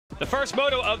The first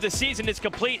moto of the season is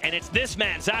complete, and it's this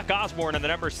man, Zach Osborne, on the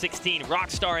number 16,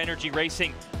 Rockstar Energy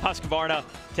Racing, Husqvarna,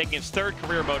 taking his third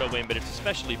career moto win, but it's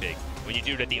especially big when you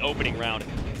do it at the opening round.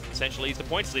 Essentially, he's the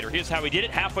points leader. Here's how he did it.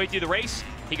 Halfway through the race,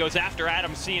 he goes after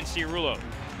Adam C&C Rulo.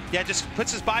 Yeah, just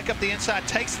puts his bike up the inside,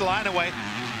 takes the line away.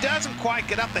 Doesn't quite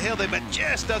get up the hill there, but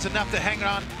just does enough to hang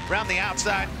on around the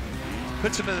outside.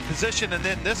 Puts him in the position, and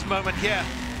then this moment here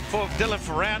for Dylan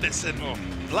Ferrandis.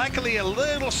 And luckily, a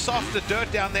little softer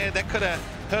dirt down there that could have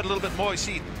hurt a little bit more. You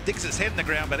see, he digs his head in the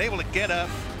ground, but able to get up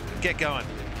and get going.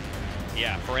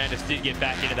 Yeah, Ferrandis did get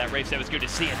back into that race. That was good to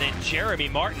see. And then Jeremy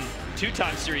Martin,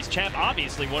 two-time series champ,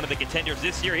 obviously one of the contenders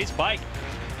this year. His bike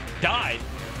died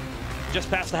just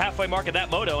past the halfway mark of that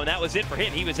moto, and that was it for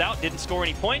him. He was out, didn't score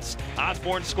any points.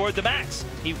 Osborne scored the max.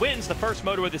 He wins the first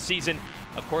moto of the season.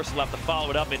 Of course, he'll have to follow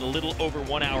it up in a little over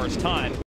 1 hour's time.